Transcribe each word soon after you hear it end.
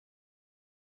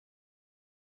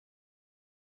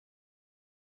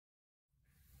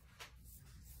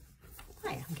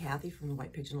I'm Kathy from the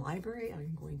White Pigeon Library.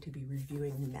 I'm going to be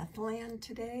reviewing Methland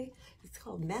today. It's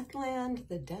called Methland,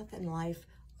 The Death and Life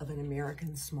of an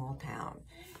American Small Town.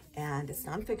 And it's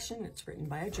nonfiction, it's written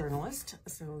by a journalist,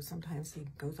 so sometimes he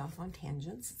goes off on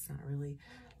tangents. It's not really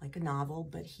like a novel,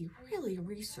 but he really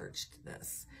researched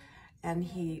this. And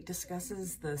he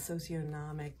discusses the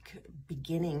socioeconomic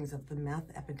beginnings of the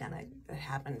meth epidemic that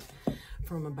happened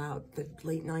from about the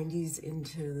late 90s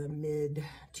into the mid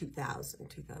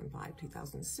 2005,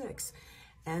 2006,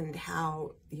 and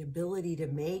how the ability to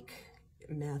make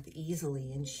meth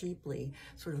easily and cheaply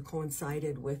sort of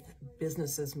coincided with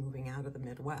businesses moving out of the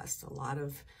Midwest. A lot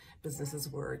of businesses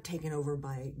were taken over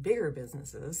by bigger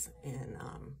businesses, in,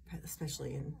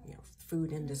 especially in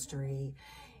food industry,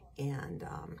 and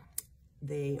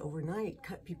they overnight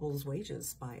cut people's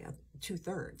wages by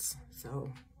 2/3.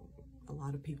 So a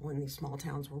lot of people in these small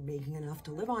towns were making enough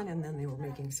to live on, and then they were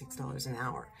making $6 an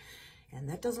hour. And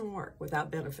that doesn't work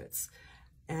without benefits.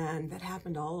 And that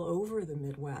happened all over the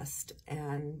Midwest.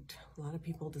 And a lot of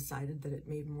people decided that it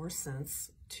made more sense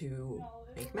to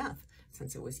make meth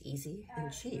since it was easy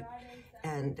and cheap.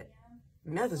 And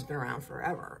meth has been around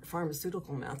forever.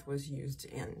 Pharmaceutical meth was used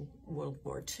in World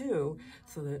War II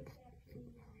so that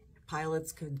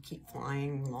pilots could keep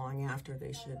flying long after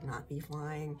they should not be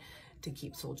flying, to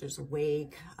keep soldiers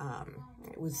awake.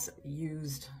 It was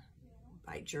used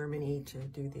by Germany to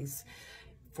do these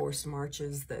forced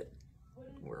marches that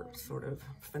were sort of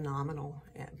phenomenal,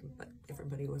 but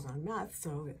everybody was on meth,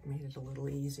 so it made it a little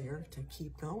easier to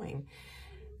keep going.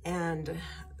 And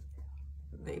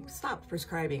they stopped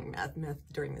prescribing meth. Meth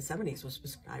during the 70s was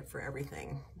prescribed for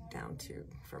everything, down to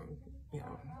from,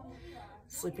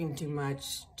 sleeping too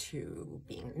much, to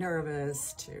being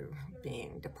nervous, to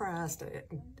being depressed,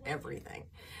 everything.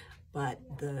 But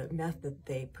the meth that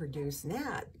they produce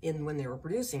now, when they were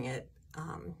producing it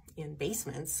in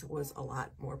basements, was a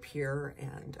lot more pure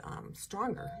and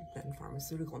stronger than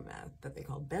pharmaceutical meth that they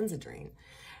call benzodrine.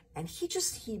 And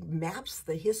he maps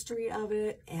the history of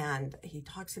it, and he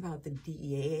talks about the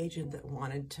DEA agent that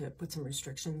wanted to put some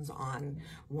restrictions on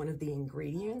one of the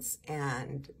ingredients,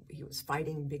 and he was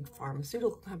fighting big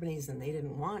pharmaceutical companies, and they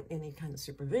didn't want any kind of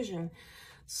supervision.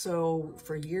 So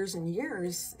for years and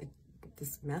years,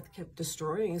 this meth kept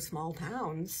destroying small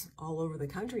towns all over the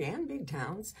country and big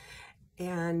towns.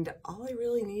 And all they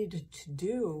really needed to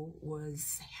do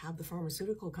was have the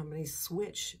pharmaceutical companies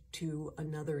switch to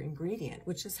another ingredient,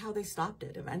 which is how they stopped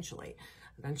it eventually.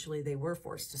 Eventually, they were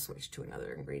forced to switch to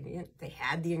another ingredient. They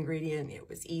had the ingredient, it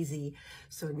was easy.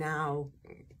 So now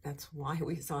that's why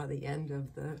we saw the end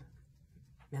of the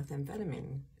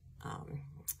methamphetamine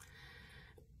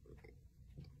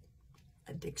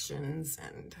addictions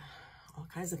and all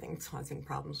kinds of things causing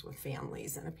problems with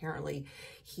families. And apparently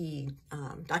he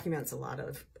documents a lot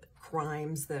of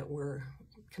crimes that were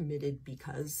committed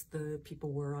because the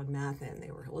people were on meth and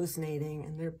they were hallucinating,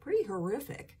 and they're pretty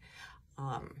horrific.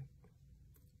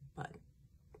 But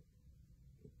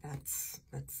that's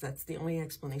the only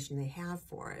explanation they have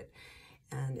for it.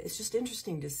 And it's just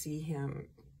interesting to see him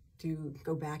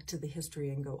go back to the history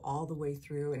and go all the way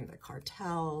through, and the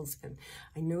cartels. And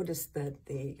I noticed that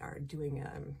they are doing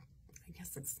I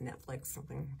guess it's Netflix,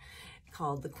 something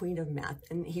called The Queen of Meth.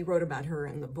 And he wrote about her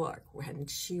in the book when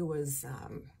she was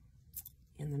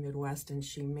in the Midwest, and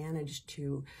she managed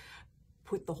to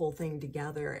put the whole thing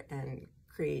together and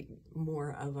create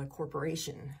more of a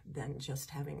corporation than just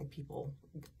having people,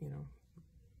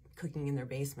 cooking in their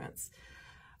basements.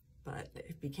 But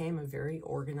it became a very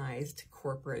organized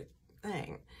corporate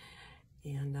thing.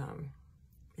 And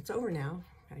it's over now,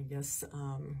 I guess.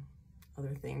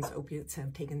 Other things, opiates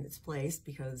have taken its place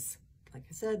because, like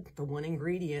I said, the one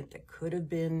ingredient that could have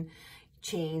been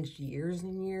changed years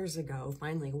and years ago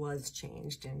finally was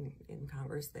changed. In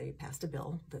Congress, they passed a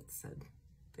bill that said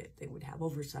that they would have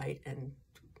oversight and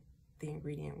the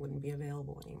ingredient wouldn't be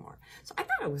available anymore. So I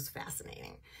thought it was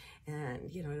fascinating.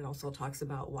 And, it also talks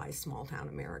about why small town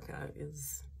America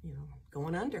is,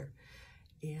 going under.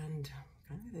 And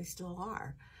they still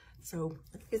are. So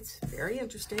it's very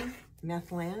interesting.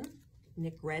 Methland.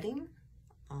 Nick Redding,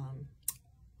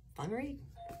 fun read.